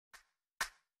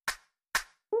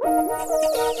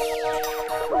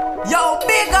Yo,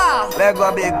 bigger.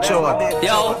 Lego big show.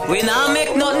 Yo, we nah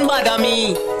make nothing bother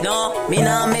me. No, me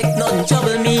nah make nothing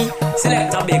trouble me.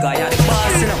 Select a bigger, yeah, the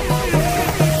boss, you know.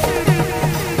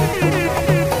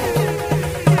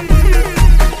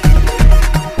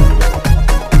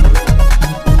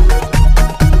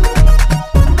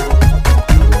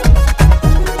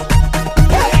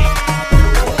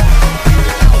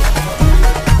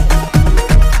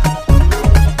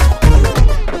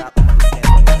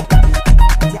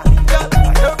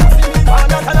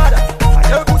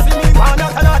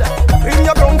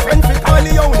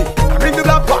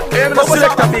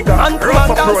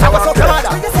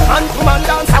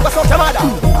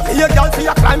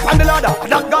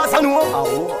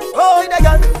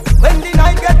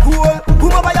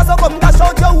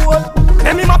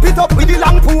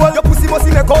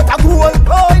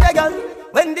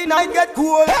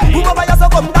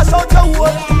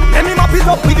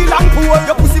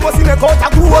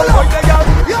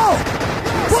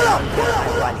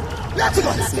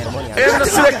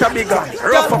 Select a bigger,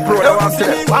 rough up road, I want to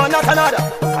see one at another.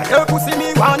 I hear pussy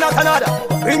me one at another.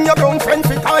 Bring your brown friend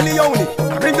for Carleone.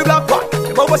 Bring the black one,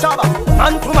 the Bobo Shaba.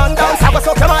 Man to man dance, have a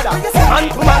SOCA mother. Man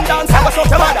to man dance, have a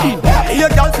SOCA mother. Here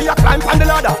girl for your climb on the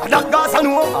ladder. That gas I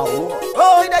know.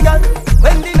 Oh, the girl,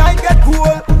 when the night get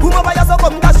cool, come over here so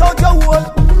come dash out your hole.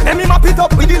 Let me map it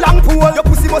up with the long pole. Your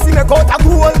pussy must make out a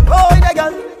goal. Oh, the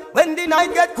girl, when the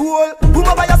night get cool, come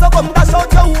over here so come dash out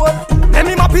your hole. Let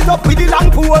me map it up with the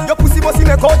long pole. Your pussy must make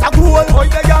out a goal. Oh,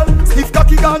 the girl, stiff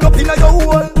cocky gone up in your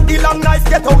hole. The long knife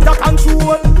get out of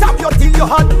control. Tap your till you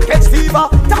hot, catch fever.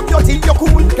 Tap your till you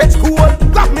cool, catch cool.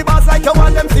 Grab me bars like you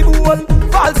want them to bowl.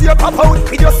 Falls your pop out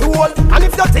with your soul. And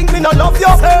if you think me not love you,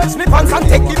 search me pants and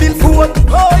take the bill full.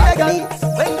 Oh, the girl,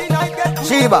 when the night get cool.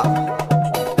 Sheba,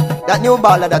 that new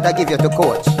baller that I give you to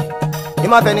coach,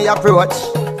 him have any approach?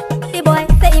 The boy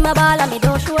say him a baller, me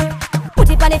don't sure. Put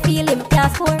it on the field, him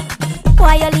can't score.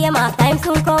 Why you lame off, time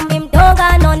soon come. Him don't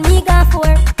got none, me got four.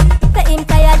 Say him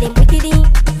tired, him wickedy.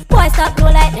 Boy stop blow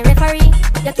like the referee.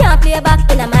 You can't play back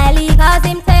in a my league. Cause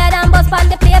him tired and bust on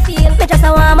the play field. Me just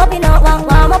a warm up, you know,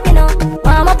 warm up, you know.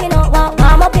 Warm up, you know,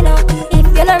 warm up, you know. If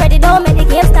you're not ready, don't make the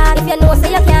game start. If you know,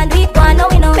 say you can't do it, go on now,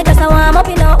 you know. Me just a warm up,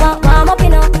 you know, warm up, you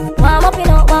know. Warm up, you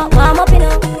know, warm up, you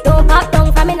know. Don't back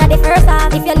down from in the first half.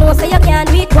 If you know, say you can't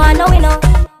do it, go on now, you know.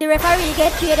 The referee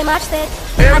get clear the match set.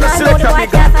 And I know the boy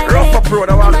can't find it. rough up road,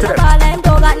 I want to the ball and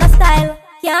don't got no style.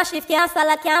 Can't shift, can't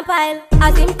salad, can't pile.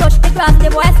 As him touch the grass, the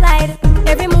boy slide.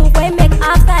 Every move we make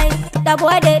offside. The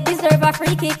boy they deserve a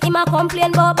free kick. Him a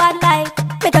complain about bad life.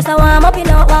 Me just a warm up, you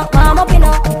know, warm up, you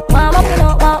know. Warm up, you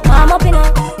know, warm up, you know.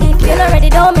 If you're not ready,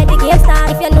 don't make the game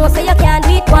start. If you know, say you can't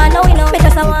do it, go on now, you know. Me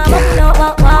just a warm up, you know,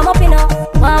 warm up, you know.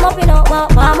 Warm up, you know,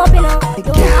 warm up, you know.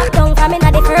 Don't back down from in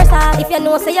the first half. If you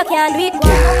know, say you can't do it, go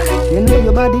on now, you know. You know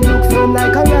your body looks firm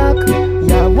like a rock.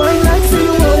 Yeah, one night so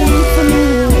you won't leave for me.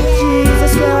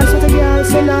 Jesus Christ, what a girl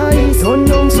so nice.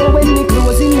 Unknown so when me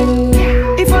closing you.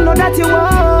 If I know that you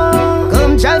want,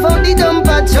 come drive out the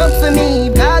dumper truck for me.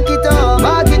 Back it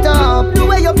up, the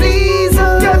way you please.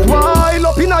 Get wild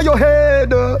up in your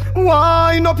head.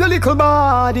 Wind up your little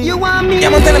body. You want me? Yeah,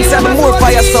 I'm telling them the more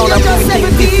fire sound and doing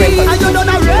things different. And you know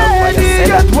not ready.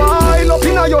 Get wild up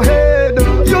in your head.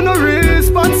 You no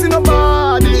response in your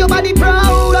body. Your body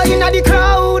proud, or in the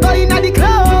crowd, or in the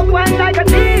club. One like a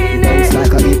teen. It's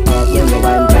like a hip hop when you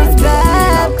wind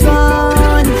back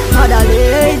on other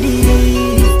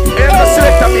ladies.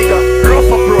 Select a bigger,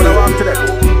 rough up road, I want to them.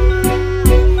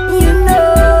 You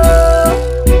know,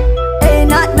 ain't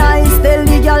not nice, tell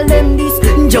the girl them this.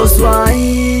 Just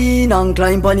whine and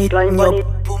climb on it.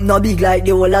 No big like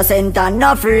the whole of St. and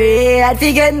afraid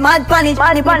to get mad pan it.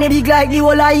 Big like the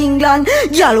whole of England.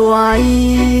 Girl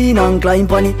whine and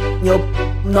climb on it. Yup.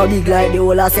 No big like the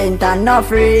whole of St. and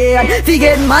afraid to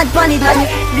get mad pan it.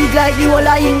 Big like the whole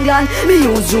of England. Me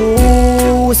use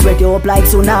you sweat you up like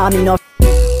tsunami. No.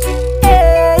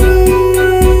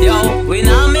 Yo, we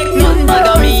nah make nothing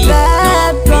bother me.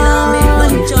 No, we nah make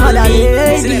nothing trouble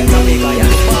me. Select a bigger, yeah.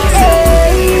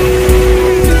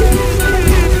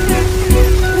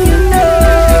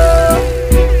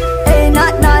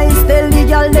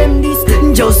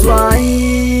 Just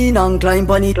whine and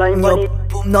climb on it.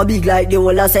 Yup. No big like the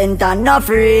whole of St. and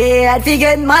afraid to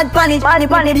get mad pan it.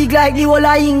 Big like the whole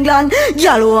of England.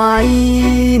 Girl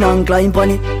whine and climb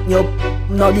on it. Yup.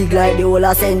 No big like the whole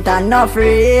of St. and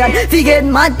afraid to get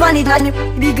mad pan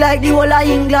it. Big like the whole of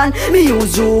England. Me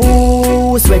use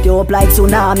you sweat you up like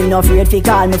tsunami. No afraid to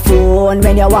call me phone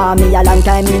when you want me a long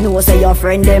time. Me know say your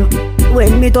friend them.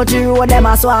 When me touch the road, them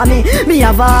a swarm me. Me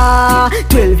have a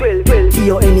 12 for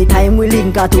you anytime we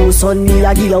link a two son. Me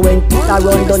a give you when I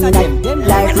run down in a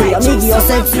like real. Me give you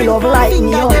sexy love like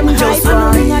me. Just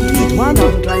one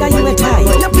that you a tight.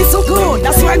 You be so good,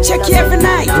 that's why I check you every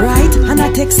night. Right? And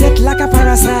I take set like a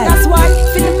parasite. That's why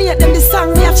finna me them the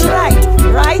song me have to write.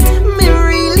 Right? Me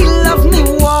really love me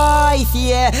wife,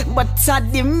 yeah. But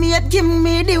at the mate give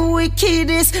me the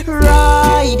wickedest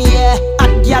ride, yeah.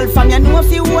 At girl from you know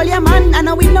if you hold your man and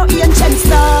we no ancient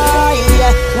style,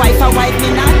 yeah. Wife and wife me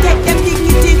not take them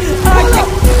dignity. I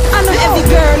know every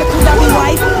girl could have been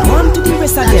wife. One to the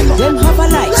rest of them have a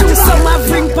life. Some have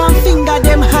ring pan finger,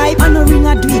 them hype. And a ring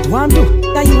I do it, one do,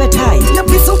 that you a tight. You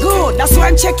be so good, that's why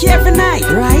I check you every night.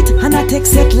 Right? And I take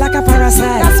set like a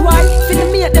parasite. That's why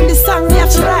finna me at them the song me have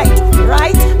to write.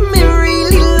 Right? Me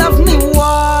really love me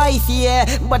wife, yeah.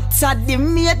 But at the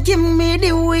mate give me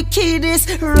the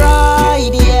wickedest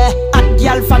ride, yeah. At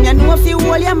girl from you know if you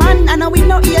hold your man and we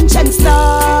no ancient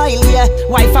style, yeah.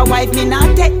 Wife and wife me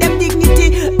not take them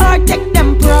dignity or take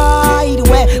them pride,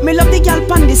 where me love the girl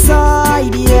on the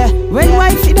side, yeah. When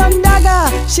wifey done dagger,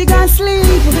 she gon' sleep.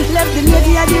 Left the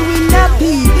lady at the window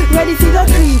peep, ready for the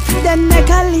creep, then make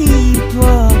a leap.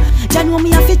 John want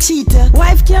me have a cheat.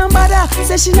 Wife can't bother,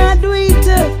 say she not do it.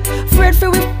 Afraid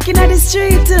for we f***ing at the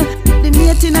street. The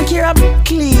mate in a care of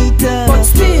cleat. But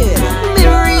still, me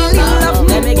really love me.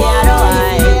 Let me get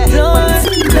away.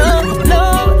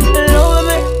 Love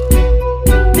me.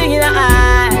 Thing in her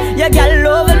eye. Your girl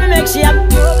love me, make she up.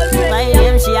 My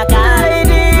name she a call it.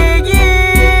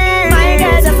 My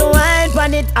girl just wine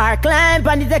pon it or climb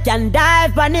pon it. You can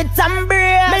dive pon it some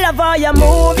brave. Me love how you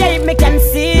move, yeah, if me can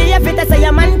see. If it say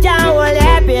your man can't hold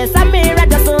your pace, and me rather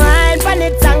just wine pon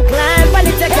it and climb pon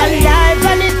it. You can dive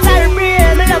pon it or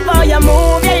brave. Me love how you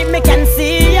move, yeah, if me can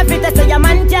see. If it say your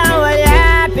man can't hold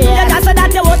your pace. You can't say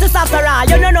that you want to stop her.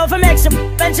 You don't know if it makes you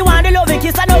when she want the love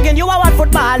kiss and hugging. You a want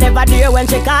football, never dear when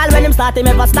she call. When him start him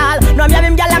ever stall. No me have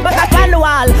him gyal like a cock on the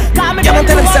wall. Yeah, man,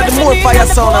 tell him say the more fire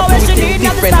sound and food thing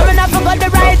different. I forgot the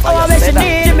right hour when she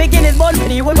need. She begin his bone for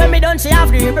the one when me done she have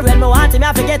the. When me want him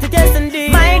I forget it yes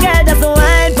indeed. My girl just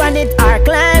wine pon it or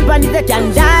climb pon it. You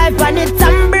can dive pon it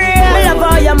and brave. Me love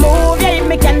how you move, yeah,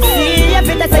 me can see. If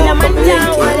it say your man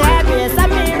down, well happy.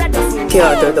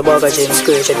 Kartel, the bag of James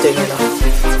Creature thing, you know.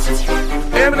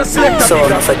 So,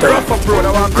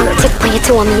 when you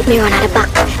two meet me run at the back,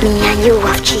 me and you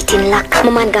have cheating luck. My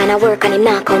man gonna work and him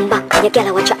not come back. Your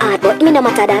girl watch your hard, but me no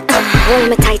matter that. Hold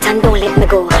me tight and don't let me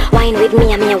go. Wine with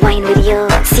me and me a wine with you.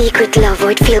 Secret love, oh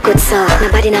it feel good so.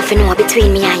 Nobody nothing know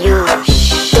between me and you.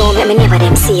 Don't make me never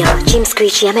them see you. Jim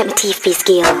Screechy, I make me teeth be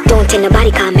skill. Don't tell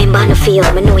nobody cause member no feel.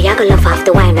 Me know you gonna love off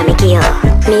the wine when me kill.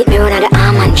 Meet me run at the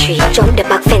almond tree. Jump the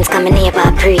back fence cause me neighbor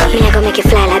breathe. Me I gonna make you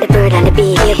fly like the bird and the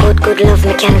bee. Yeah, good love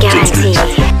me can guarantee.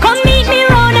 Come meet me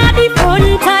round at the front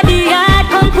of the yard.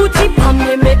 Come put it on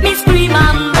me, make me scream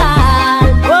and bawl.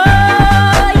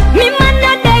 Boy, me man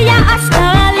not there a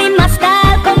style, him a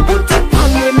style. Come put it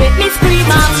on me, make me scream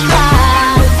and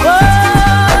bawl.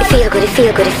 Boy, it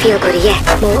feel good, yeah.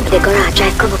 Move up the garage,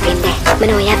 drive, come up in there. Me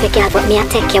know you have your girl, but me I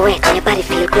take you away. Cause your body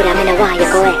feel good, I me know why you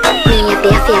go away. Me happy,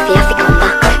 come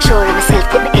back. Sure of myself,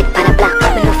 put my head on a block.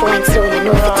 Me know for wine slow, me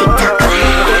know for TikTok.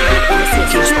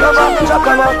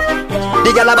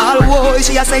 The girl a ball, whoa,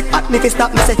 she a say hot, me fi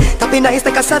stop, me say tappy nice,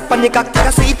 take a shot, pan the cock, take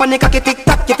a seat, pan the cocky, tick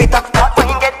tock, keep it up. When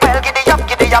you get well, giddy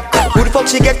up. Who the fuck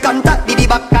she get contact, diddy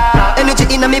back. Energy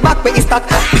inna me back, where is that?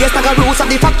 Biggest tag a roots of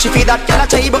the fact, she feed that. Girl a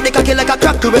try, but the cocky like a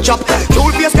crack to a chop.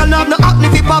 Cool face, girl have no acne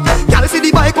fi pop. Girl see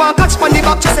the bike, one catch pan the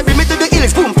back. She say bring me to the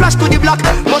hills, boom, flash to the block.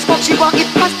 Must fuck, she want it,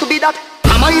 has to be that.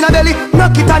 Hammer in a belly,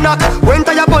 knock it a knock. Went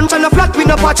to your bunch and a flat with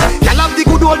no patch. Girl have the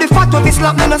good old the fat when we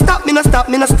slap. Me no stop.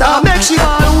 Make she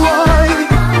all wine.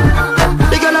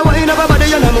 The girl a wine up her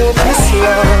body and a move this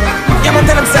slow. Yeah, man,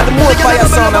 tell him say the more fire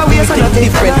sound and food thing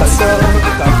different.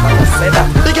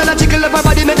 The girl a jiggle up her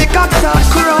body, make the cock start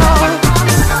crawl.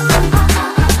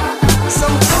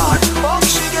 Some hard fuck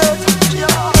she get,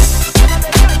 yeah.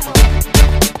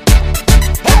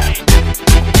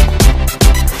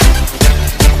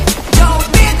 Yo,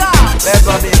 bigger. Let's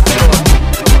go, big bro.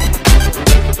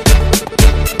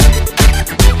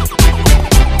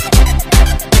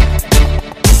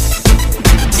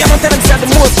 Yeah, man, tell him say the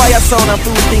more fire sound and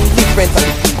food thing different.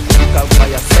 Because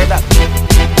fire say that.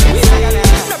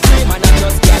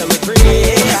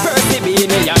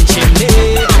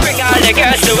 Bring all the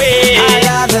girls away. I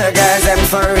love the girls them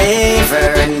forever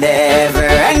and ever.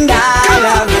 And I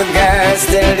love the girls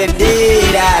till the day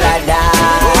that I die.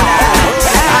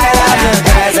 I love the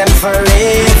girls them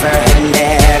forever and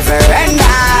ever. And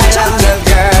I love the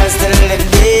girls till the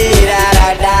day that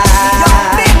I die.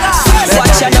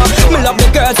 Watch out now, me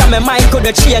my mind could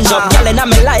have changed up. Girl in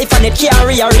my life and it can't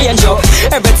rearrange up.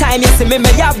 Every time you see me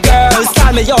have girls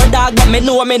call me your dog, but me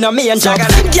know me no mean job.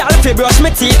 Girl fi brush me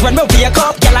teeth when me wake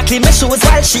up. Girl I clean my shoes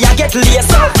while she a get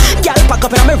laced up. Girl pack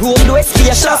up in my room, do it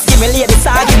spacious. Give me lady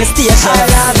side, give me station. I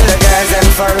love the girls and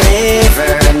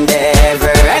forever and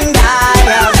ever, and I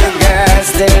love the girls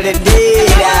till the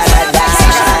day that I die.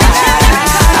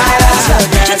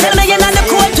 She tell me you're not the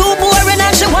cold too boring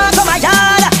and she want come my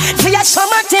yard for your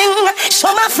summer thing,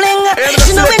 summer fling.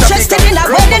 She no interested in a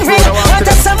wedding ring, want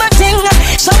a summer thing,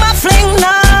 summer fling.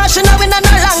 Nah, she no in a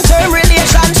no long-term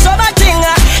relation. Summer thing,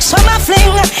 summer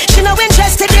fling. She no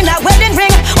interested in a wedding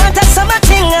ring, want a summer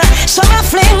thing, summer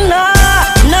fling. Nah,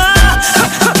 nah.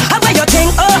 How about you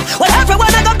think? Well everyone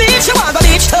I go beach, she want go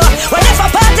beach too. Well if a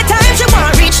party time, she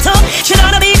want reach too. She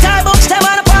don't beat her books, them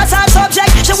on a pass her subject.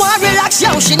 She want relax,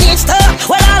 yo, she needs to.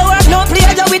 Well all work, no play,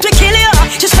 yo, it will kill you.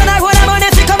 She spend her whole money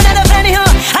if you come to the penny, huh?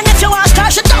 And if you want star,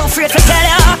 she don't afraid to tell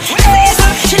you.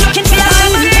 She looking for your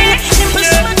summer thing, simple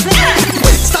summer thing.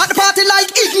 Start the party like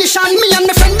ignition. Me and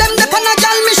my friend them dep on a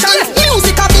gal mission.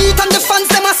 Music a beat and the fans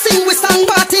them a sing. We song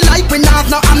party like we have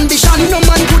no ambition. No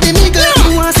man could the nigga.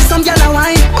 You want see some gal a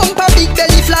wine? Bumper big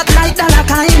belly flat like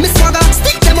Dalakine. Me swagger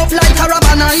stick them up like a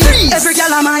rubber nine. Every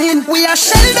gal a mine. We are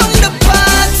shell down the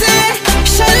party.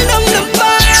 Shell down the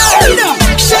party.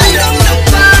 Shell down the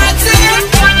party.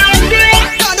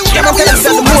 Yeah, I'm telling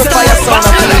you, the more fire sound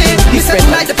of the different.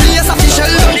 Like the place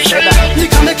official. You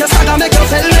can make your saga make your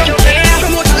fell.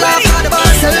 Promote a laugh at the bar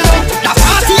sell. The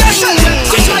party a shell.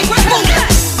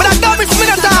 But I know it's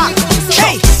minute dark.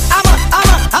 Hey,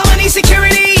 I'm an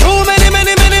insecurity. Too many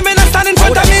men are standing in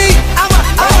front of me.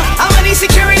 I'm an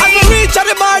insecurity. As we reach at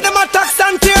the bar, them attacks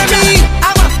and tear me.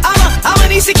 I'm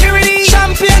an insecurity.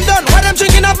 Champion done, why them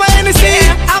drinking up my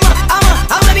Hennessy?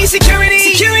 I'm an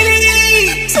insecurity.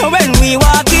 So when we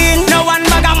walk in, no one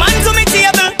bag a man to me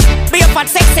table. Be a fat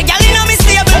sexy girl in me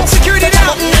stable. Security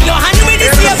now, your hand with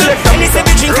this table. And it's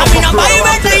every drink coming up by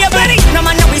red label. No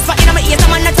man no whisper in my ears, no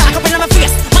man no talk up in my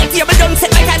face. My table don't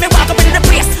sit my time, me walk up in the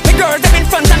place. My girls them in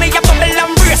front of me, a bubble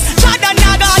and brace. Jordan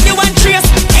Naga, you want trace.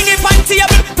 Any pan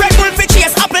table, Red Bull for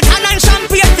chase. Appleton and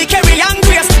champagne, to carry and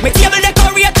grace. My table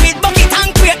decorate with bucket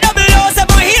and crate. 007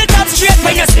 hilltop straight.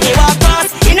 When you see me walk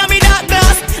past, in a me dark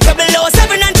glass.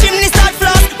 007 and chimney start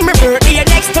floss. Me birthday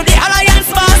next to the Alliance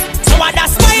boss. So I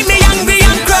that's why me angry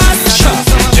and cross.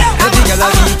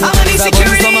 I'm an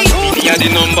insecurity. You're the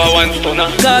 #1 stunner.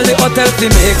 Call the hotel to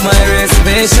make my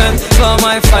reservation for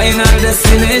my final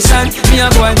destination. Me a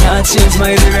boy not change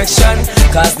my direction,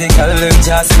 cause they call them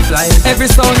just fly. Every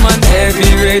sound man,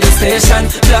 every radio station.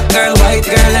 Black girl, white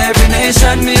girl, every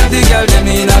nation. Me and the girl, them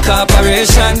in a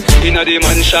corporation. In the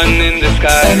mansion in the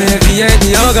sky. And every year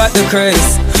the young got the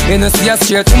craze. You know see a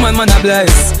straight woman, man a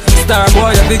blaze. Star boy,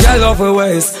 every girl love her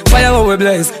ways. Fire how we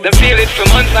blaze. Them feel it for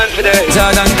months and for days.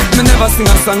 Jordan, me never sing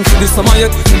a song for the summer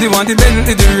yet. The one, the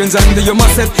Bentley, the range and the Yuma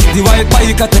set. The white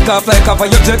bike can take off like a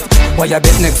fire jet. Why you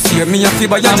bet next year me a fee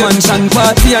by a mansion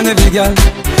party and every girl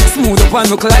smooth up and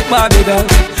look like Barbie doll.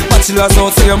 Bachelor's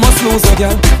out so you must lose a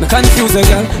girl. Me confuse a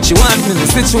girl, she want me to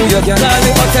sit through your girl. Call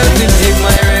the hotel to make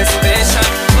my reservation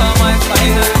for my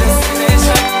final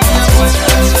destination.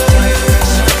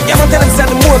 Yeah, I'm telling you,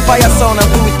 the more fire sound and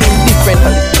do things different.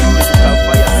 And the musical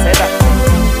fire said that.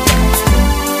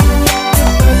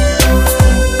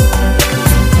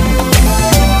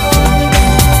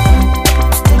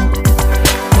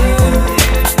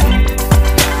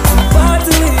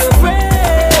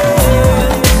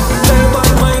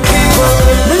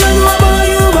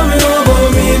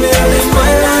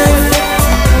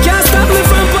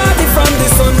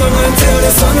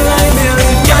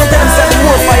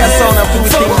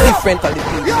 Different on the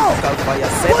musical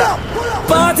fire said that.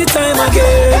 Party time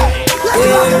again,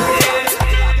 yeah.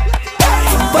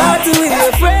 Party with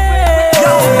your friends. Yo,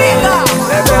 BIGGA.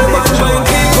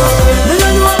 Me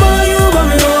don't know about you, but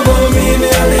me know about me. Me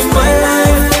I live my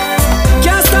life.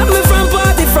 Can't stop me from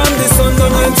party from the sun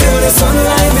down until the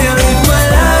sunlight. Me I live my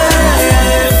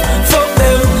life. Fuck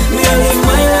them, me I live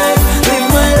my life. Live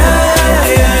my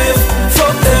life.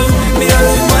 Fuck them, me I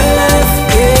live my life.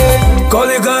 Yeah. Call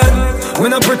it God.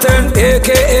 When I pretend,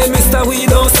 aka Mr. We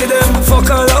don't see them.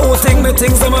 Fuck all the whole thing, me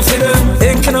things I'm a for them.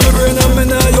 Ink in my brain and me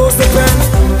nah use the pen.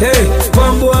 Hey,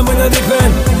 one boy me nah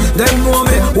depend. Them know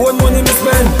me, own money me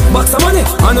spend. Box of money,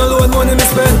 and a load money me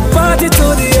spend. Party to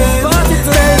the end, party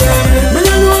to the end. Me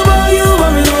don't know about you,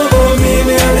 but me know about me.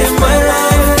 Me I live my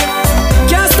life.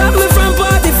 Can't stop me from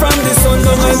party from the sun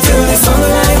down until the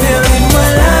sunlight. Me I live my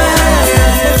life.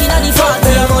 Looking at the party,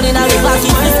 I'm on in a party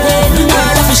 15.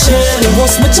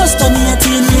 Boss me just on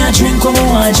 18, me a drink, come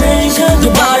on a drink.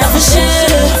 The bar of a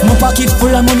shell. My pocket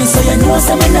full of money, so you know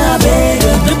some me nah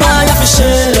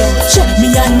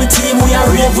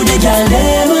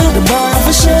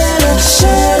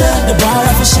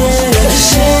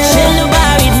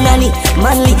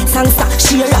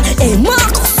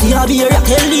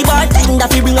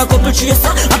no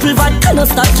tracer. Apple vodka no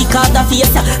stop kick out the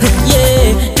face.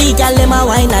 Yeah, the gal dem a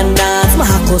wine and dance.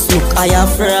 Marcus look higher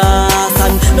frost.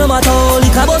 And no matter how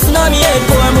liquor bust in me head,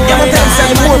 pour more wine.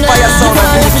 More fire sound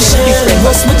and different.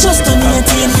 Bust me just on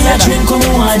 18, me a drink, come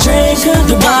on a drink.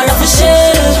 The bar of a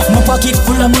shell. My pocket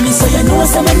full of money, so you know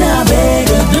some man a beg.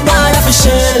 The bar of a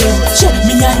shell. Check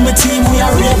me and my team, we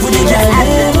are ready with the gal.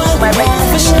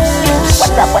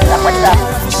 What's up?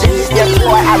 This is your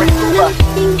boy Aaron Cooper.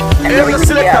 And the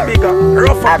reason here, I'm going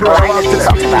to talk about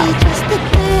 2016.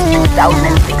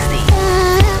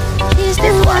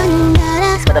 This one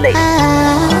is for the ladies.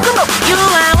 You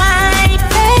are white,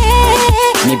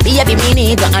 me baby, me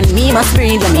nigga, and me must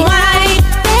breathe me white.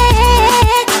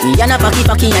 You're not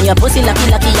pocky and your pussy lucky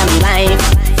and me wife.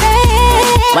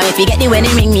 Why if you get the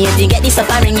wedding ring, me if you get the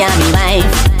suffering, yeah, me wife.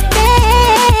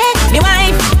 Me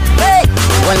wife, hey.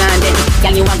 Hold on then,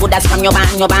 girl, you want good as from your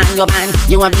band.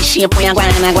 You want this shape where you gwan.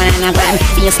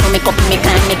 Face to make up, me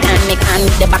can.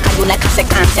 The back of you like a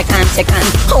second.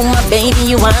 Oh my baby,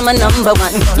 you are my number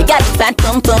one. You got fat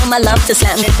pump for my love to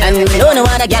slam. And you don't know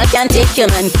what a girl can take you,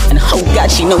 man. And oh God,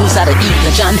 she knows how to eat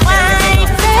the John.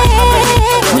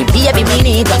 Me baby,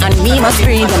 me nigga, and me must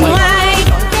breathe me.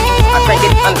 I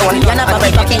credit and one. You're not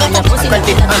pocky and your pussy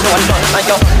credit and one.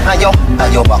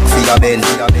 Ayo back for your bend.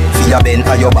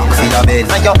 Ayo back for your bend.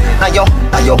 Ayo back for your bend.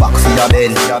 Ayo back for your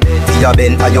bend.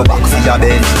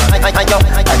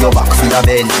 Ayo back for your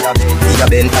bend.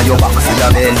 Ayo back for your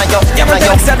bend.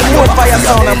 More fire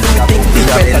sound and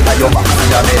different. Ayo back for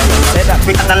your bend.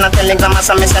 We got a telegram as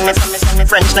a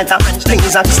French letter.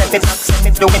 Please accept it.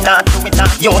 Do it that.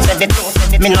 You said it.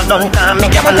 Me not done time. Me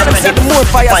get another credit. More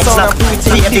fire sound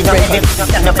and different.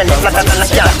 Can you belly flatter than a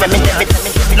shark when me debit?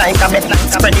 Like a bed,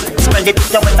 spread it.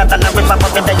 You wetter than a river,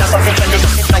 but me there you suffer credit.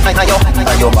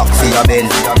 Ayo back for your bend.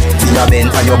 Ayo back for your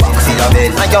bend. Ayo back for your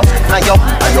bend.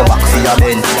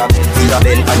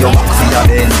 Ayo back for your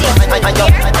bend. Ayo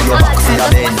back for your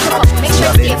bend. Make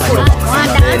sure to stay full. One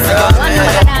dance, not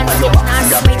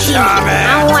switching.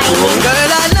 I'm whining.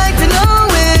 Girl, I'd like to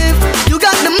know if you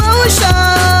got the motion,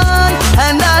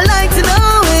 and I'd like to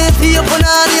know if you put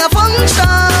on your function.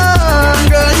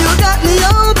 Girl, you got me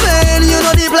open, you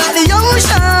know deep like the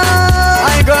ocean.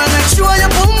 My girl, make sure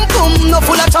your boom no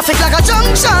full of traffic like a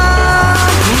junction.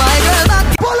 My girl, back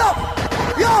pull up,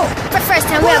 yo. For the first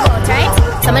time we are out, right?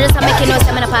 Some of us are making noise,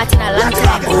 I'm in a party in a long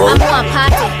time. I want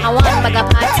party, I want bag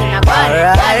party in a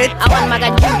GWARN. I want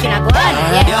bag drink in a GWARN.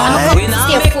 Yeah, I'm going to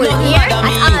stay full here at all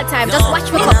times. Just watch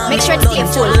me come, make sure to stay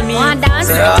full. One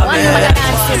dance, one bag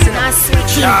dancing, not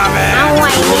switching. I'm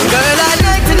whining. Girl, I'd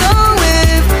like to know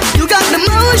if you got the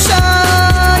motion,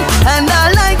 and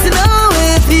I'd like to know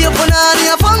if you put on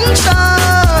your function.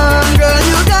 Girl,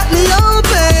 you got me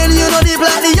open, you know deep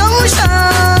like the ocean.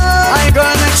 My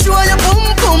girl, make sure your boom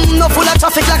no full of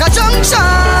traffic like a junction.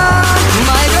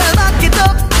 My girl, back it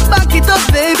up,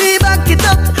 baby, back it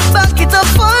up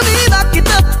for me, back it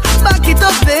up,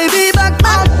 baby, back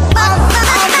it up,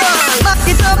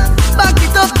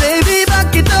 baby,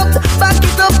 back it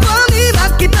up for me,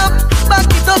 back it up,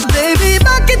 baby,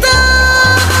 back it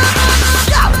up.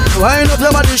 Wind up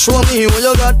your body, show me what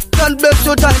you got. Can't bet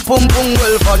your time, pum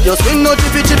well fat. Just swing no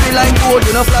chippy like gold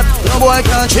in a flat. No boy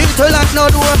can't treat you like no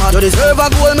doormat. You deserve a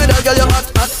gold medal, girl, you hot.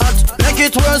 Make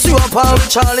it worse, you up with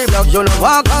Charlie Black. You know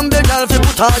walk and beg, girl, fi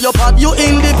put on your pad. You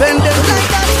independent like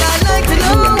that. I'd like to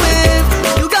know if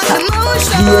you got the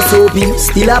motion. DSOP,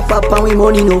 still a pop and we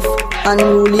money enough.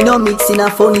 Unruly no mixing a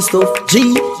funny stuff.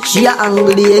 G, she a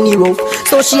angle the any rough.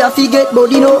 So she a forget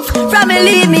body enough. From me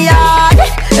leave me hard,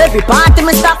 every party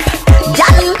me stop.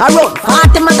 Gal, I run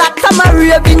party me got. Come a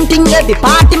raving thing, every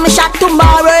party me shot.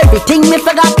 Tomorrow everything me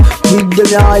forgot. With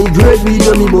the high grade with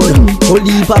me boy. Whole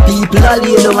heap of people a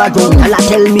lay down a gun. All a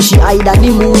tell me she hide at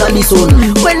the moon and the sun.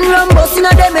 When rum bustin'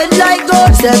 a them head like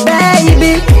gold. Say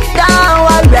baby, don't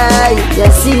worry,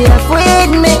 just see if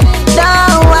with me.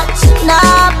 Don't watch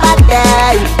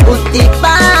nobody put it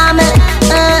by me.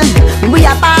 We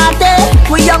a party,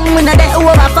 we young, we not dead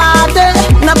over party.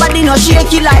 Nobody no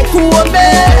shake it like Kobe.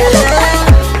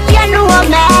 You know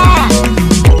me.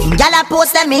 Y'all a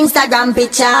post them Instagram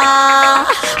picture.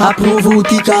 Approve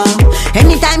utica.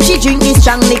 Anytime she drink this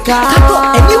strong liquor.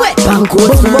 Anyway,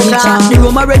 banquet furniture. The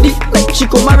room already, make she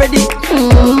come already.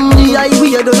 The eye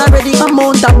we done already.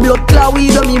 Amount of blood clot we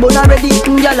done me bone already.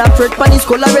 Y'all a fret pan is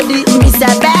cold already. Me say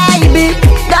baby,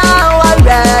 don't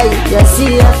worry, just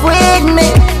see if with me.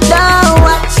 Don't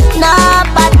watch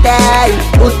nobody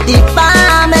put it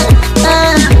by me.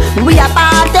 We a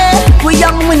party, we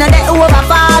young, we not dead over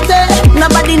party.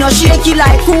 Nobody no shake it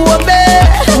like Kobe.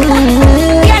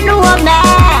 You know I'm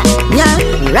there. Yeah,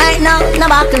 right now, no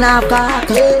back in half cock.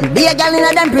 Be a girl in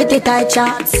a them pretty tight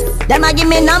shots. Them a give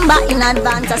me number in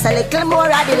advance. I say little more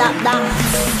of the lockdown.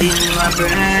 In my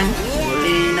brain,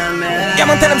 yeah,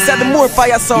 man, tell them say the more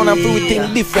fire sound and feel things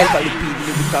different for the people.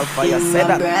 Lyrical fire, say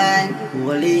that.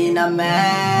 All in a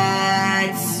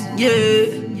mess, yeah.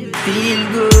 Feel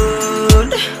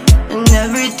good and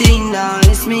everything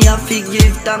nice. Me have to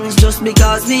give thanks just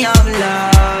because me have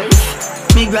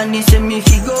life. Me granny say me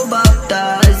fi go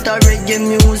baptized. The reggae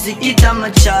music it a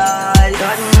my child.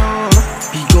 God know.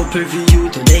 Big up every you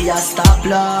today a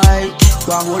stoplight.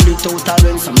 Go and hold it out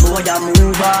when some boy a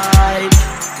move vibe.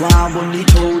 Go and hold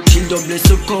it out till the bless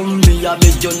you come. Me a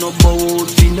beg you no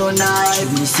bout fi no night.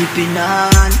 Me sipping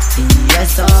on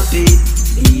ESOP,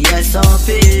 ESOP.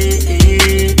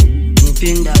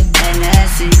 Nipping that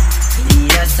NSC,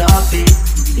 ESOP,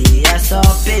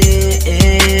 ESOP.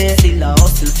 Still a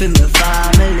hustle for my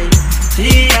family.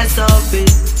 ESOP,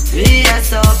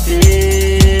 ESOP.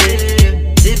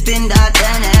 Sipping that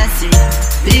NSC,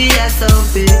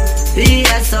 ESOP,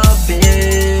 ESOP.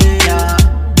 Yeah.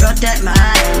 Protect my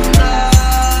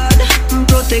God,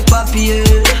 protect papi.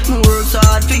 Me work so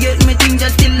hard to get me things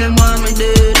just till them want me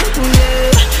dead. Yeah.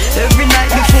 Every night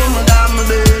before me go my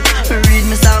bed, me read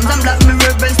me psalms and block me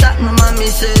reverence that my mommy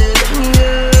said.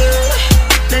 Yeah.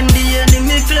 Then the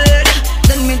enemy fled.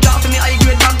 Then me talk to me high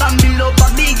grade bank and build up a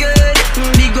big head.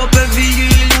 Big up every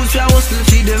youth who hustle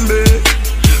feed them bird.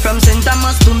 From St.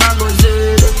 Thomas to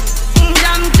Magazine.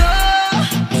 Damn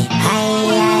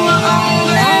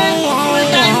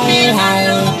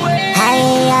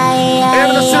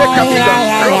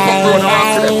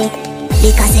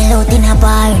because he load in a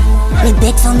bar. Me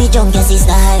bet for me jump just his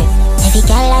star. Every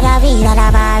girl at a vida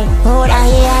da bar. Oh da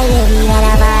yeah, vida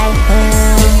da bar.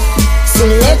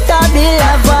 Selecta bill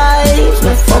a vibe.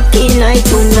 My fucking night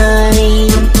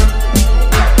tonight.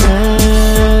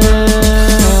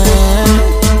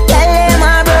 Tell him I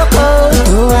broke out.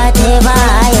 Do whatever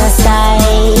your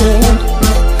style.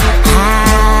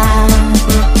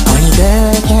 Only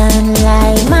girl can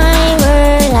light my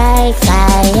world like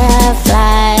fireflies.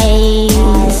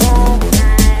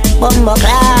 Bumbo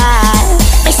class.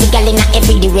 I see girl in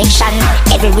every direction,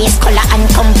 every race, color and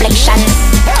complexion.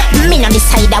 Me no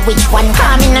decide which one,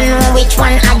 cause me no know which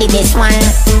one are the best one.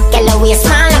 Girl always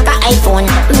small like a iPhone.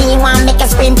 Me want make a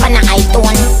scream for an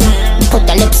iTone. Put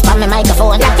the lips on my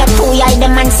microphone. Like a two-eye, the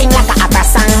man sing like a opera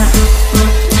song.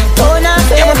 Don't have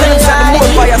to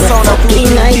fire sound of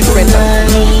different.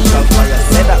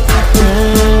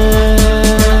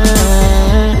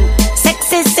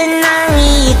 Sexy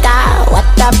senorita, what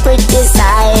a pretty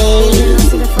sight.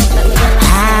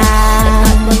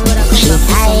 She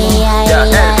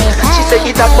say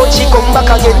it had but she come back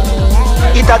again.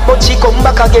 It had but she come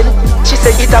back again. She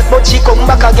say it had but she come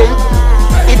back again.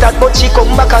 It had but she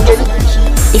come back again.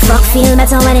 The fuck feel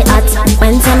better when it hot.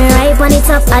 When time me right on the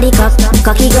top of the cup.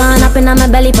 Cocky gone up in on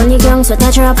my belly, pon the ground, so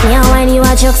touch her up. Me and wine you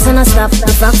a chuck, so no stop.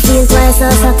 The fuck feel twice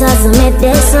as hot as the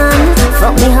midday sun.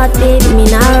 Fuck me hot baby, me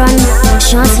nah run.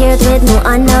 Short skirt with no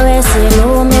underwear, so you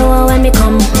know me want when me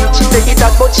come. She say it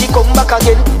had but she come back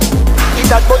again.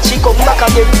 It had but she come back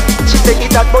again. She say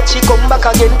it had but she come back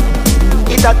again.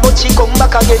 It had but she come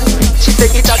back again. She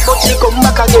say it had but she come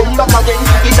back again, back again.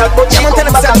 It had but she come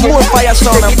back again. More fire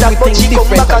sound and it had but she come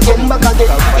back again, back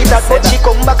again. It had but she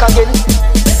come back again.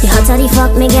 The hotter the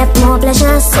fuck me get more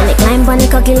pleasure. So me climb on the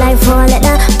cocky like four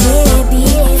letter. Baby,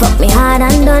 fuck me hard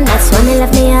and done. That's when they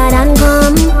left me hard and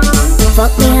come.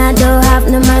 Fuck me hard, don't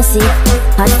have no mercy.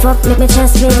 Hot fuck make me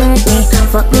chest feel hurt me.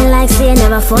 Fuck me like say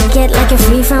never forget, like you're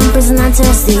free from prison and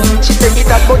thirsty. She say it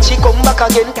had but she come back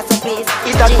again.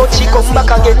 It had but she come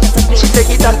back again. She say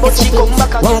it had but she come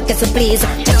back again. Walk as a please,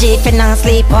 judge if you not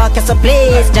sleep. Walk as a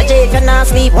please, judge if you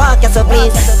not sleep. Walk as a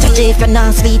please, judge if you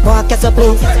not sleep. Walk as a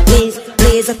please, please,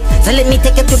 please. So let me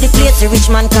take you to the place the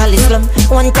rich man call Islam.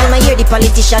 One time I hear the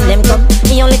politician them come.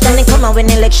 The only time they come out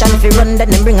when election if you run, then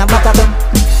them bring a bag of gun.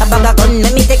 A bag of gun.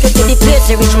 Let me take you to the place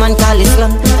the rich man call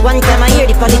Islam. One time I hear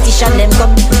the politician them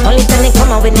come. Only time they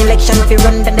come out when election if you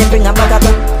run, then they bring a bag of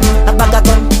gun. A bag of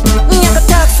gun. Me I go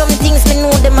talk some things, me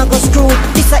know them I go screw.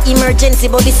 This a emergency,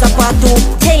 but this a part two.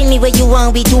 Tell me where you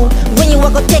want we do. When you a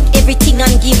go take everything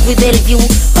and give we Bellevue.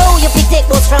 How you fi take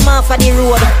bus from off of the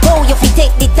road? How you fi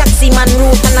take the taxi man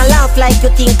route? And I laugh like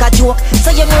you think a joke. So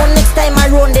you know next time I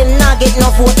run them nah get no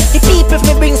vote. The people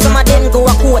fi bring some of them go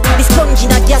a court. The sponge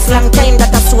in a gas long time that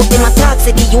a soap. Them a talk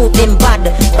say the youth them bad.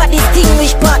 But this thing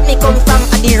which part me come from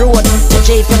a the road.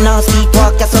 Judge if you not sleep,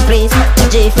 walk as a place.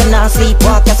 Judge if you not sleep,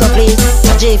 walk as a place.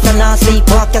 Judge if you not sleep,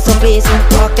 walk as a place.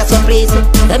 Walk as a place.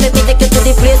 Let me take you to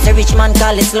the place the rich man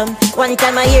call Islam. One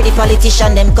time I hear the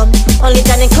politician them come. Only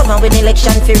time they come out when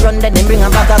election fi run, then them bring a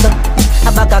bag of gun.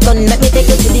 A bag of gun, let me take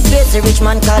you to the place the rich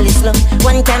man call it slum.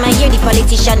 One time I hear the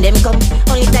politician them come.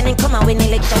 Only time them come and win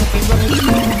election free run.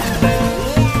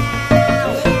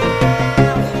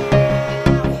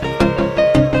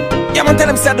 Yeah, man, tell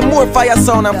them say the more fire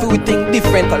sound and feel we think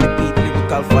different. All the people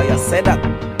lyrical fire say that.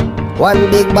 One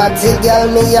big bottle girl,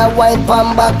 me a wine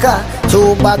pan baka.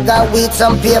 2 bag of weed,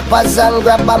 some papers and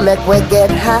grab a make we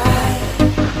get high.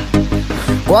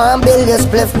 Go and build your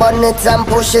spliff bonnet and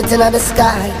push it into the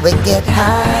sky. We get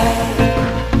high.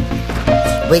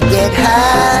 We get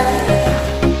high.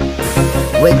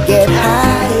 We get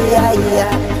high, yeah,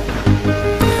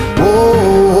 yeah.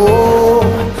 Ooh,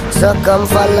 so come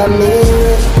follow me.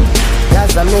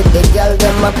 Cause I make the girl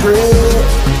them a pray.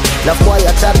 No boy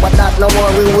a chat but that no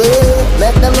worry with.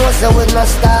 Make them know so we no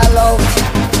stall out.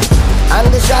 And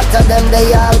the shot of them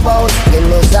they all bout. Give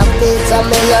me some beats and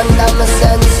me under my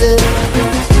senses.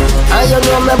 And you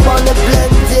know me bunny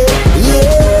plenty.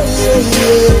 Yeah, yeah,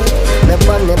 yeah. Me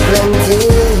bunny plenty,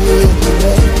 yeah.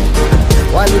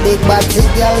 One big body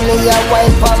girl me a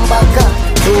wine from baka.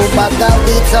 2 bag of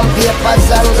weed, some papers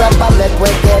and grab and make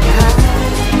we get high.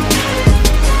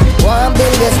 One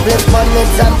build this split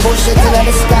bonnets and push it into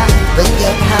the sky. We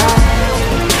get high.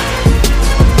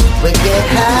 We get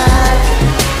high.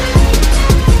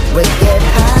 We get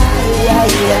high, yeah,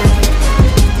 yeah.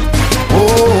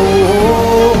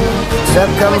 Ooh, so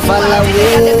come follow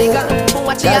me.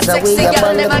 Cause we up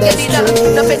on the best tree.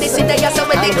 And we know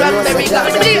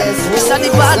so the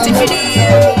party for the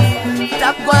year.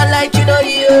 Stop going like you know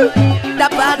here. The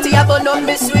party I burn up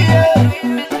me swear.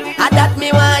 And that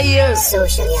me want hear.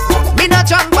 Me no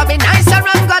jump but me nice and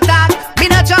run go talk. Me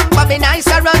no jump but me nice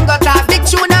and run go talk. Big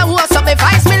tune and who so me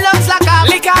vice me lungs like a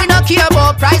liquor. Me no care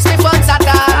about price me funds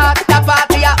attack. The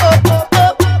party a up, up,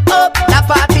 up. The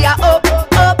party a up,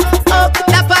 up, up.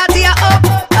 The party a up,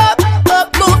 up, up.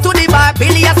 Move to the bar,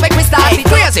 billions make me start it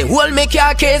crazy. Hold me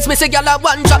car case, me see gyal a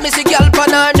one drop, me see gyal pon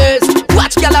her knees.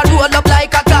 Watch gyal a roll up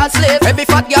like a car slave. Every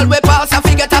fat gyal we pass and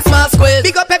forget a small squeeze.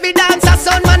 Big up every dancer,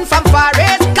 son man from Far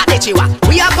East.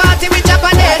 We are party with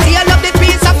Japanese. You love the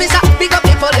peace officer. Big up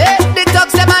the police. The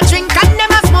thugs them a drink and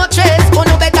them a smoke trace. Who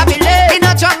no better believe. Me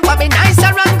no jump but me nice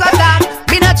and run go talk.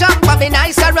 Me no jump but me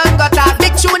nice and run go talk.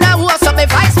 Big tune and who so me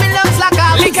vice me lungs like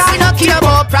a liquor. Me no care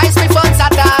about price me funds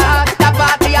attack. The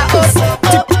party a up,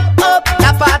 up, up. The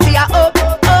party a up,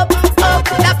 up, up.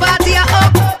 The party a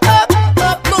up, up,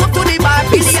 up. Move to the bar,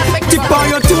 billion make me Tip on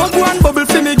your toe, go and bubble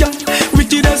for me, girl.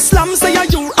 Wicked as slam, say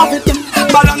you have it, girl.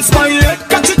 Balance my head,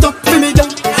 catch it up for me, girl.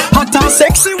 Hot and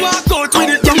sexy, walk out with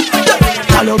it, girl.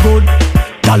 Girl, you good,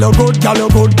 girl, you good, girl, you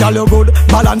good, girl, you good.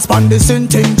 Balance pan the same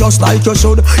thing just like you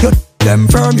should. You them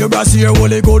firm, your brassiere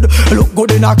really good. Look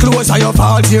good in a clothes, and your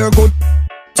falls here good.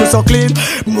 So clean,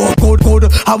 more good,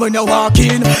 good. And when you walk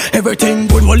in, everything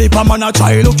good. Well, if a man a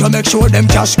try, look, you make sure them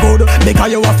cash good.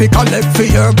 Because you have to collect for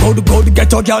your good, good.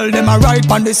 Get your girl, them a ride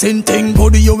pan the same thing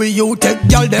good. You take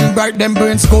girl, them bright, them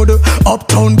brains good.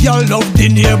 Uptown girl love the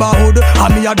neighborhood.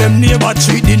 And me a them neighbor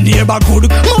treat the neighbor good.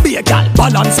 No be a girl,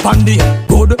 balance pan the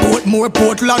good. Portmore,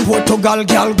 Portland, Portugal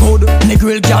girl good.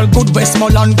 Negril girl good,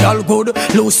 Westmoreland girl good.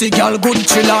 Lucy girl good,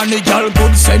 Chilani girl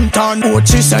good. St. Anne,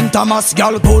 Ochi, St. Thomas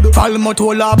girl good.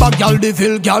 Falmotola Bag gal,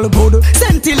 Deville gal good.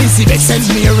 St. Elizabeth, St.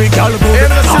 Mary gal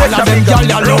good. All of them gal,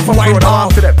 you love wine bar.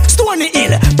 Stony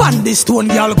Hill, Bandy Stone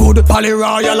gal good. Pally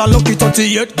Royal and Lucky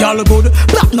 38 gal good.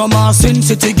 Platinum and Sin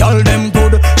City gal them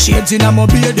good. Shades in a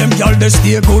mobile, them gal they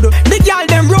stay good. The gal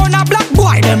them run a black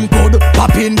boy them good.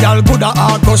 Poppin gal good, a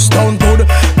August town good.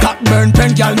 Cockburn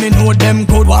pen gal me know them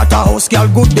good. Waterhouse gal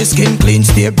good, the skin clean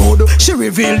stay good. She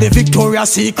reveal the Victoria's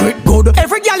Secret good.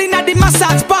 Every gal in a the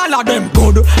massage parlor them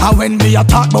good. And when me a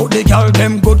talk about the gal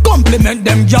them good, compliment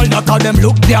them gal, not all them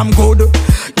look damn good.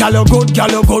 Gal you good, gal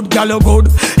you good, gal you good.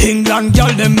 England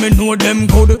gal them me know them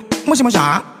good.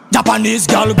 Musha. Japanese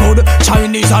gal good,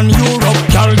 Chinese and Europe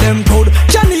gal them good.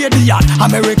 Canadian,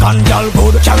 American gal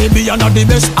good. Caribbean are the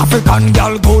best, African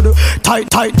gal good. Tight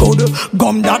good,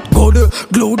 gum that good,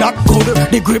 glue that good,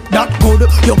 the grip that good,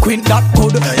 your quint that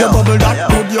good, your bubble that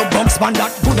good, your bump span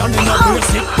that good, and in a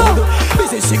basic good.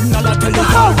 Busy signal I tell you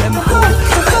gal them good.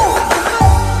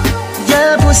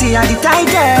 Your pussy are the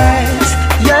tightest,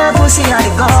 your pussy are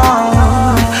the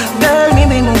gold. Girl, me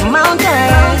move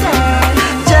mountains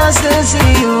just to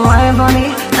see you wine for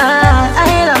me.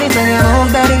 I love it when you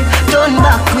move, baby. Turn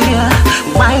back queer,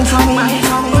 wine for me.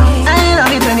 I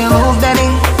love it when you move, baby.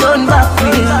 Turn back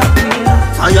queer.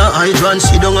 Fire hydrant,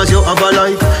 sit down as you have a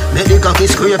life. Make the cocky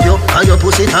scrape you, and your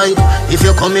pussy tight. If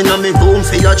you come in on me room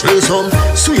for your threesome,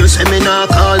 so you say me nah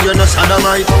call you no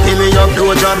sodomite. Give me your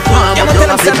blowjob, warm up your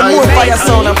appetite.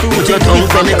 Put your tongue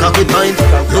for me cocky pint.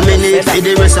 You me need for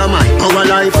the rest of my our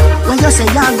life. When you say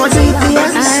you're go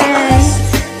GPS,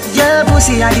 your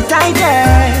pussy are the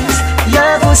tightest,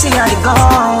 your pussy are the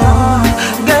gold.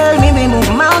 Girl, me move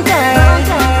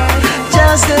mountains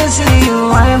just to see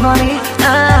you wine for me.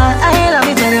 I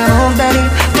love it when you move, daddy.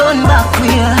 Turn back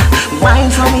queer,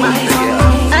 wine for me.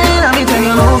 I love it when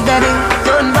you move, daddy.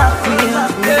 Turn back queer.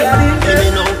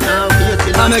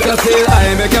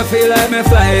 I make you feel like me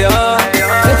fly, oh.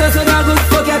 It is a good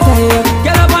fuck your tail.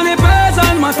 Get up on the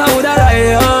person, matter who that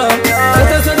I, oh.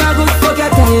 It is a good fuck your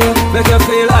tail. Make you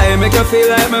feel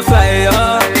like me fly,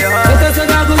 oh. It is a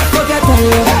good fuck your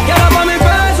tail. Get up on the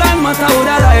person, matter who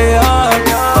that I, oh.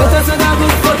 It is a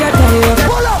good fuck your tail.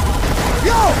 Pull up,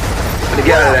 yo. The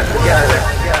girl them.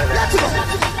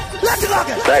 Let's go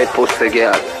again. Tight pussy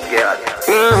girl.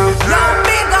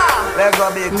 Let's go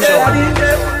big show.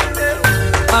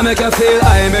 I make you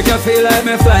feel like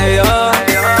me fly, oh.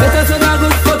 It is a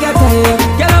good fuck your tail.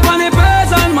 Get up on the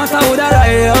person, matter who that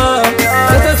I, oh.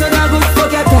 It is a good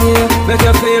fuck your tail. Make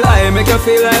you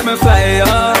feel like me fly,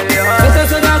 oh. It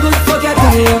is a good fuck your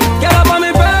tail. Get up on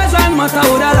the person, matter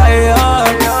who that I, oh.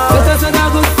 It is a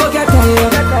good fuck your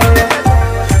tail.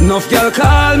 Enough girl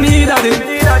call me daddy,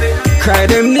 cry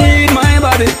them need my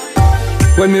body.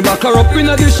 When me back her up in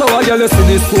the shower, girl you see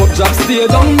this soap drop stay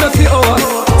down the for hours.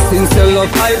 Since you love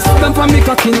ice, them for me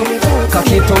cocky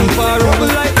thump for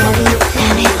rubble like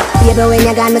Baby, when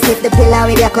you gone, me sip the pillow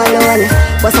with your cologne.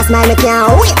 Bust a smile, me can't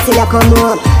wait till you come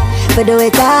home. For do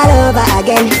it all over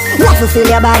again. Love to feel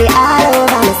your body all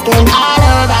over my skin. All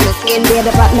over my skin,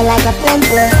 baby, pop me like a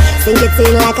pencil. Sink it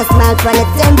in like a smile from a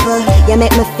temple. You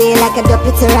make me feel like a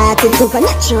deputy rotted.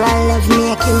 Supernatural love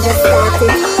making just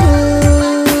started.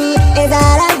 Is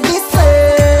all of this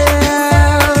world.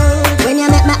 When you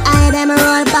make my eye, them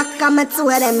roll back on my two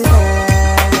of them.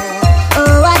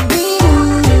 Oh, what do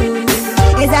you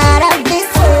is all of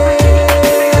this world.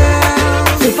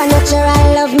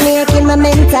 Supernatural love making my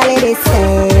mentality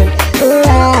disturbed.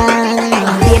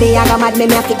 Baby, I got mad,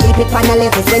 me have to keep it on the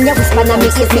levels. When you whisper and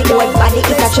me kiss me whole body,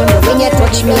 it's a tremble. When you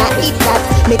touch me, I eat that.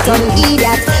 Me tongue eat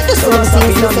that. Do some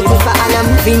things, no fit for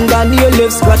an fingernail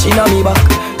left scratching on me back.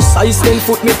 Size 10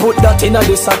 foot, me put that in a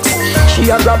the socks. She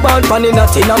a grab on pan in a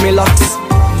tin a me locks.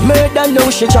 Murder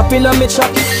now, she chopping on me chop.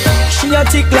 She a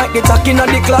tick like the tack in a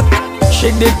the clock.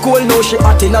 She did cold, now she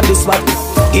hot in a the spot.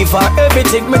 Give her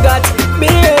everything me got,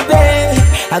 baby.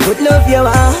 I could love you,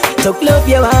 talk love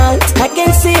you, I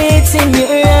can see it in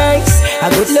your eyes.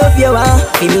 I could love you,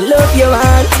 feel me love you,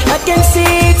 I can see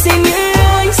it in your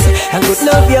eyes. I could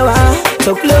love you,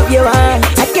 talk love you, I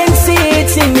can see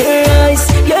it in your eyes.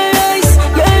 Your eyes,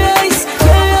 your eyes,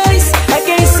 your eyes, I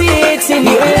can see it in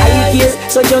your eyes. Here,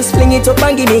 so just fling it up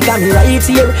and give me come right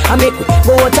here. I make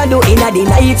go what I do in a the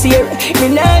night here.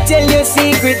 Me not tell you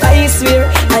secret, I swear,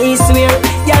 I swear.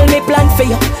 Y'all me plan for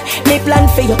you, me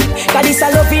plan for you. Cause this a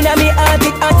love in a me heart,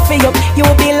 it hot for you. You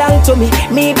belong to me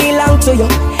belong to you.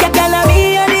 You gonna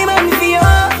be a man for you,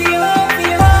 for you, for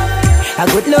you. I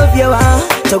could love you,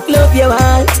 talk love you,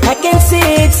 I can see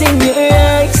it in your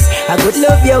eyes. I could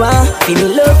love you, feel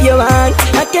me love you,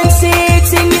 I can see it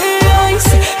in your eyes.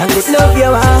 I could love you,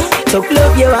 talk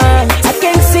love you, I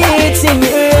can see it in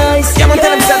your eyes. Yeah, man,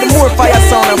 tell them that the more fire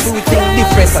sound and food thing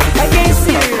different. I can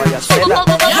see it.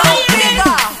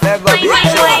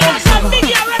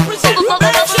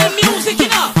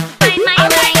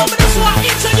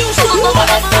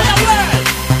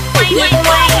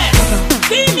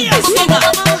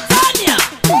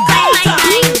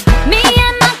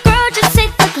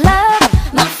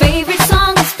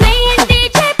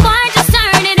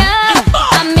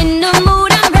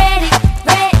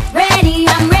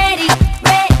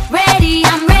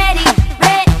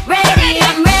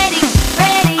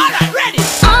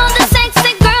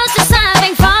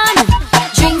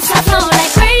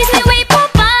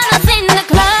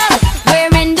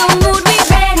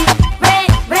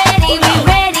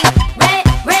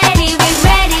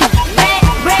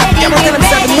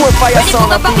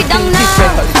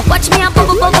 Watch me a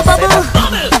bubble, bubble, bubble.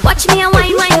 Watch me a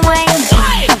wine, wine, wine.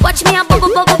 Watch me a bubble,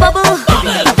 bubble, bubble.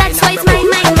 That's why it's mine,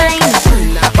 mine, mine.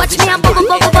 Watch me a bubble,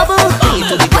 bubble, bubble.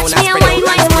 Watch me a wine,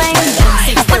 wine, wine.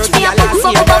 Watch me a bubble,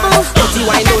 bubble, bubble. That's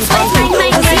why it's mine,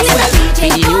 mine, mine. In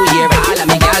the new year, all of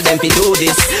me girls them fi do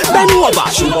this. Bend over,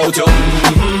 show out your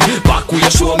back where you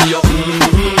show me your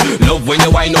love when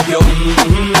you wind up your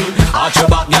arch your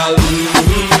back, girl.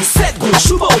 Set good,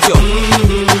 show out your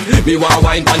me want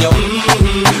wine on you.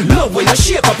 Love when you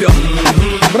shake up your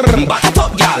back it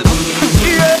up, girl.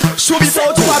 Should be so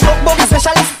to a broke buggy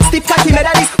specialist. Stiff cocky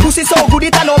medalist. Pussy so good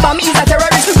it and over me is a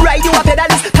terrorist. Ride you a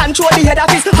pedalist. Control the head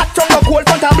office. Hot from the cold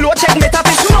front and blow check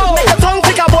metaphys. Make your tongue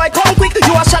quick, a boy come quick.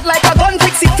 You a shot like a gun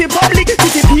quick. Sick to public.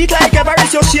 Titty peak like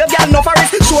Everest. Your shave girl no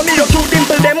forest. Show me your cute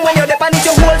dimple them when you're the panic.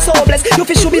 Your whole so blessed. You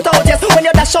fish should be out yes. When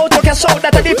you dash out you can shout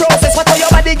that the process. What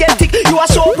your body get thick. You a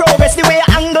show progress. The way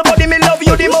you angle body me love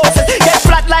you the most. Get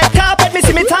flat like carpet. Me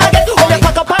see me target. Oh you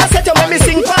pack a passet. You make me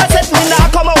sing falset. Me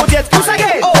nah come out yet. Push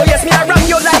again. Oh yes me a ram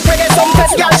you like reggae. Some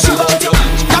fest girl shoot out you.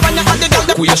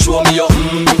 Will you show me your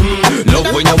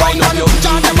love when you wind up your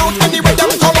Jam them out anywhere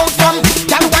them come out from.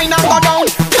 Can wind and go down.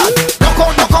 Rock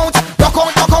out, rock out, rock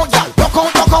out, rock out, y'all. Rock out,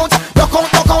 rock out, rock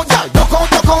out, rock out, y'all. Rock out,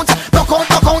 rock out, rock out,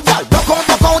 rock out, y'all. Rock out,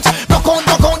 rock out, rock out,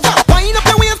 rock out, y'all. Wind up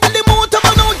the waves till the motor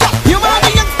run out, y'all. You want the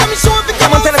youngster me show if you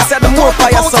come on. Tell them say the more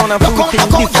fire sound and everything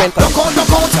different. Rock out,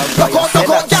 rock out, rock out,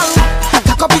 rock out, y'all.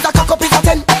 Cock up is a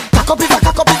 10. Cock up is a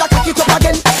cock it up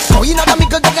again. Go in at the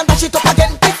middle, they can dash it up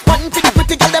again. Pick one for the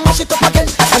pretty girl, them mash it up again.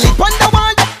 On the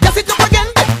wall, just it up again.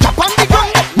 Drop on the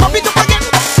ground, mop it up again.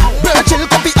 Blood chill,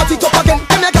 copy, hot it up again.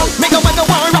 Make a one the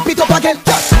wall, wrap it up again.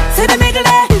 Say the middle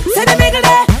there, say the middle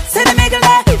there, say the middle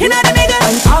there. You know the middle.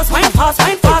 Wine fast, wine fast,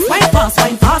 wine fast, wine fast,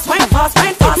 wine fast, wine fast,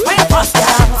 wine fast, wine fast.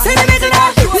 Say the middle there,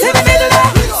 say the middle there,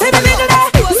 say the middle there,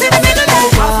 say the middle there.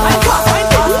 Wine fast, wine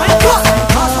fast, wine fast, wine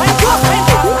fast, wine fast, wine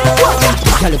fast, wine fast.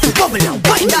 Girl, if you bubble and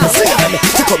wind down, see you,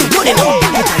 take up money now.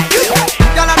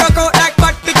 Girl, I rock out like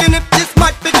bad beginning. This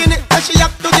mad beginning, and she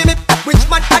have to give me. Which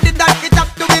man added that it have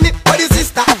to win it? But the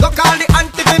sister, go call the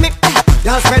auntie for me.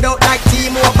 Y'all spread out like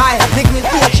T-Mobile. Nickname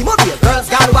coach, she must be a girl's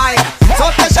gone wild. So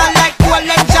special like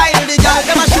Golden Child. The girl,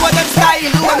 them a show them style.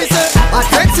 You want me say? A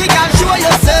sexy girl, show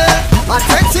yourself. A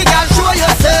sexy girl, show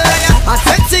yourself. A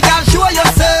sexy girl, show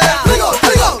yourself. Bring out,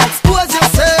 expose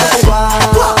yourself.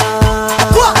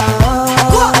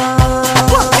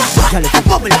 Girl, if you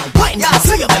bubble and wind down,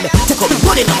 see you, baby. Take up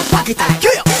money in my pocket and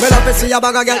kill you. Me love to see a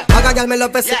bag of girl, me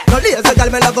love to see. No lazy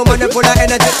girl, me love a money full of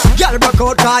energy. Girl, rock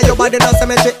out, cause your body no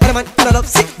symmetry. Any man, no love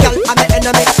sick, girl, I'm the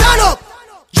enemy. Stand up,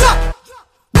 drop,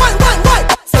 one,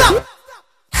 stop.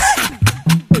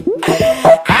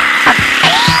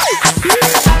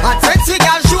 A sexy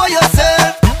girl, show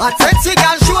yourself. A sexy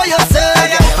girl, show yourself.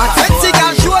 A sexy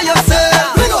girl, show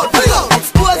yourself. Bring out,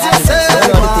 expose yourself.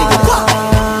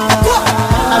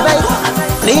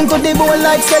 Lean to the bone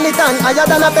like skeleton, higher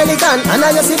than a pelican. And I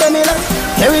see them in a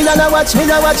carry on a watch, me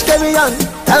a watch carry on.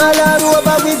 All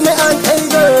over with me and hey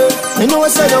girl, me know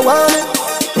say you want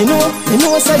me. Me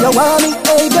know say you want me,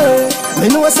 hey girl. Me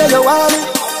know say you want me.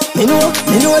 Me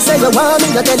know say you want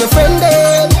me. You tell your friend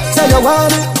then, say you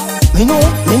want me. Me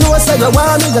know say you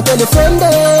want me. You tell your friend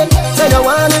then, say you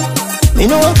want me. Me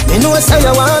know say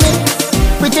you want me.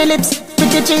 Pretty lips,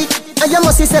 pretty cheek, and you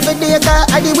must see every day of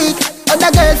the week. Other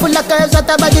girl full of curves, what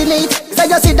a body need. So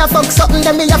you see the fuck something,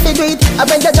 then me have to do it. I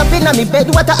when you jump in on me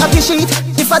bed, what a happy sheet.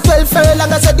 If a 12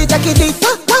 furlong, I said the jacket it.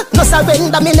 No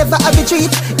surrender, me never have a treat.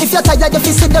 If you're tired, you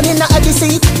fi sit down in a the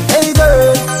seat. Hey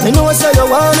girl, me know say you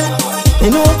want me.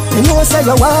 Me know say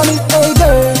you want me. Hey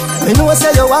girl, me know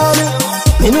say you want me.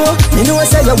 Me know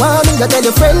say you want me. You tell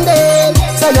your friend then,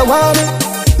 say you want me.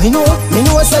 Me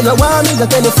know say you want me. You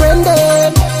tell your friend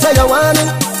then, say you want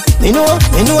me. Me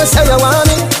know say you want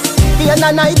me. In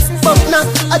a night, fuck now.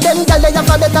 A them gyal they have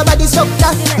a better body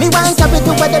structure. Me want to be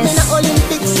to with them in the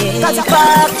Olympics.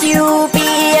 Fuck you,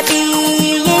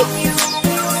 baby.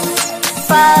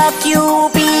 Fuck you,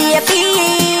 baby.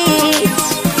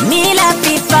 Me love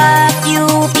me fuck you,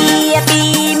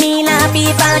 baby. Me love me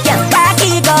fuck you.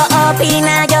 Cocky go up in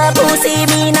your pussy.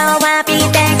 Me no want to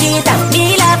take it out.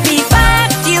 Me love me fuck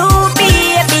you,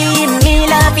 baby. Me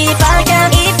love me fuck you.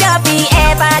 If you be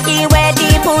ever the way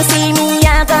the pussy me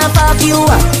I go fuck you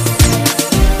up.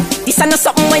 This ain't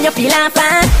something when you feel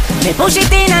fat. Me push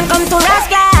it in and come to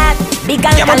rascal. Big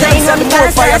girl can line up the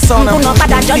classes. Do not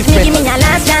bother judge me, give me a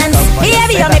last chance.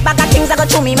 Baby, you make back a things that go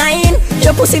through me mind.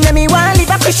 Your pussy make me want live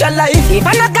a Christian life. If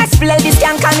I not gospel, this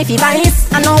can call me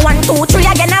Vybz. I know 1, 2, 3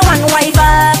 again, I one wife.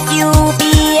 Fuck you,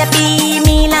 baby,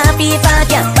 me love you, fuck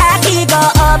you. Cocky go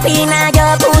up in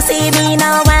your pussy, me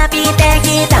no want to take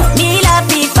it out. Me love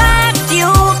you, fuck you,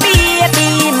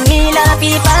 baby, me love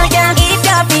you, fuck you. If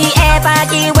you be ever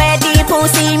the way the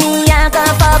pussy, me I go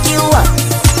fuck you up.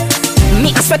 Me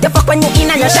I sweat the fuck when you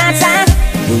in your shots,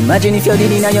 Imagine if you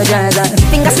did in your jazz.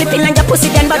 Finger slipping on your pussy,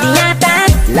 then body yata.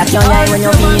 Lock your eye when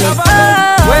you feel it.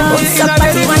 When you in a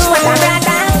bed, much what I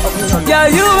rather.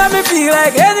 Yeah, you make me feel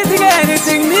like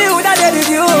anything new that I did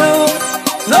you.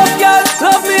 Love girl,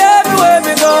 love me everywhere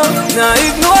me go. Now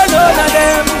ignore none of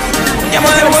them. Yeah,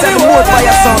 man, I'm saying more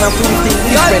fire sound and everything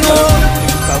different.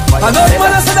 I don't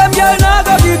wanna see them girl now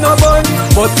go give no bun,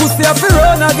 but pussy have to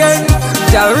run again.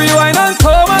 Girl rewind and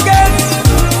come again.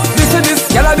 Listen this,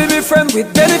 girl I be me friend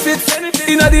with benefits.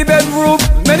 Inna the bedroom,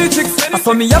 many chicks. I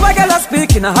saw me have a girl a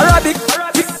speak in a Arabic.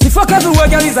 The fuck everywhere,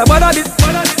 girl is a bad habit.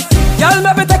 Girl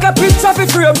maybe take a picture for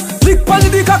frame. Lick pan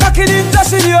the dick a cocky ninja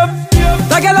she name.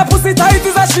 That girl a pussy tight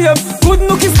is a shame. Good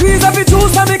nookie squeeze every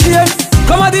juice and me claim.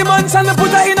 Come at the mansion me put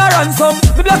her in a ransom.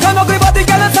 Me black and ugly but the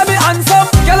girl say me handsome.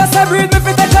 Girl a say breed me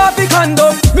fi take off the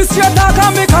condom. Me straight talk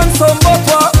and me consume. But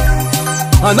what?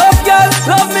 Enough girl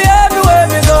love me everywhere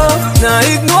me go. Nah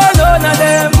ignore none of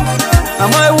them. I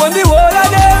might want the whole of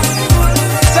them.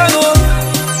 You know.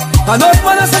 Enough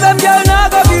man I say them girl nah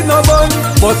go give no bun.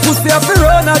 But pussy have to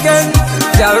run again.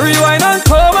 Girl rewind and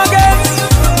come again.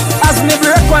 As me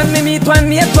break one, me meet one,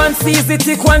 mate one, seize the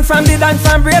tick one from the dance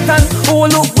from Brayton. Who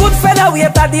look good fella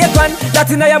wait a date one.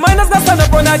 That inna your mind as the stand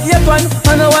up on a gate one.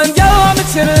 And no one girl want me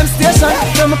chill in them station.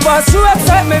 Then me pass through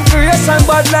excitement creation.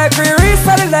 But like re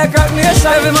solid like Rock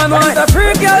Nation. Every man want a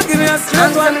free girl, give me a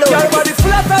straight one. Girl body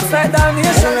flat upside down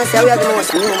nation. I don't say we are the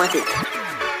most pneumatic.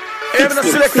 Even the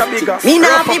selector bigger. Me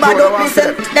nah fi bad up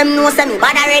listen. Them know say me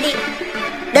bad already.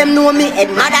 Them know me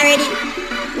head mad already.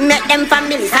 Make them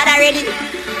families had already.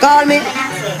 Call me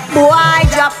boy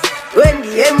drop when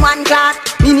the M1 clock.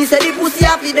 Me say the pussy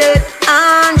have the dead.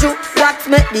 Andrew wax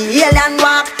make the alien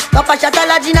walk. Papa shot a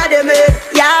lodge inna them head.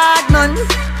 Yard man,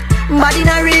 bad in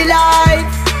a real life.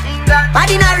 Bad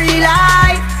in a real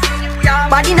life.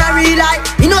 Bad in a real life.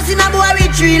 You know see na boy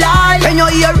with 3 life. When you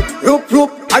hear roop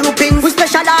a rooping, we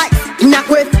specialize in a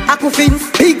quest, a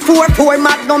coffins. Big 4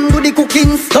 magnum do the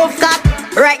cooking. Tough cat.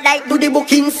 Right like do the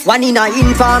bookings. One in a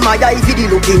inform, I die for the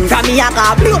looking. From me a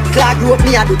car blood clot rope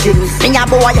me a do things. Me a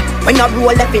boy when I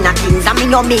roll up in a kings. And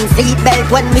me no mean seat belt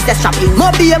when me say shopping.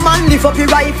 Mo be a man lift up your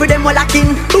rifle them all a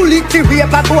king. Bullet to rape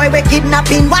a boy we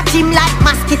kidnapping. Watch him like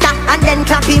mosquito and then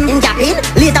clap him. In Japan,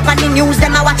 later on the news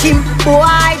them a watch him.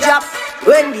 Boy drop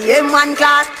when the M1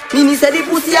 class. Me say the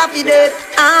pussy a fi dead.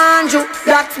 Andrew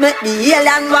blacks make the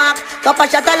alien walk. Papa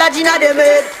shot a lodge inna the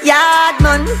bed. Yard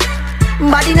man.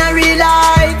 Bad in a real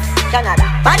life, Canada.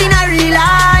 Bad in a real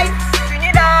life,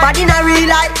 Trinidad. Bad in a real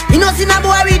life. You know see na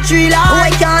boy with 3 life.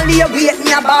 Boy can't leave wait me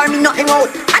a bar me nothing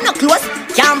out. I no close,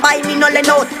 can't buy me no let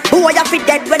out. Boy you fit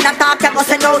dead when I talk you go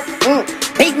send out.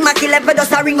 Big Mac 11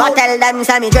 does a ring out. Tell them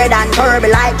say me dread and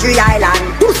purple like 3 island.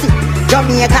 Pussy,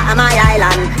 Jamaica a my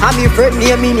island. And me friend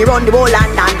near me run the whole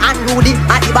London. And Rudy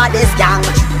at the baddest gang.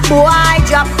 Boy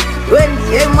drop when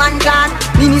the M1 clan.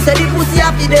 Me say the pussy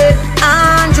have the dead.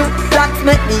 Andrew blacks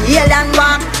make the alien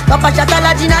walk. Papa shot a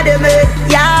lodge inna them head.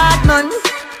 Yard man,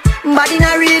 bad in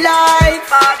a real life.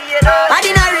 Bad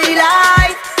in a real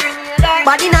life.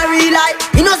 Bad in a real life.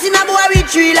 You know see na boy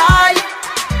with 3 life.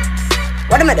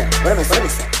 What am I do? What am I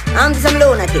say? I'm just some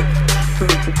lunatic.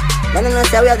 But I know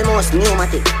say we are the most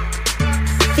pneumatic.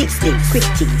 Fix things, quick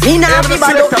things. Me nah fi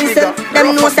bad up listen.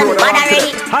 Them know say me bad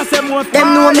already.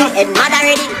 Them know me head mad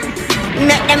already.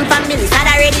 Make them families had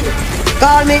already.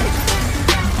 Call me.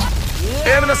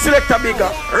 Even the selector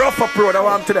bigger, rough up road, I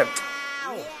want to them.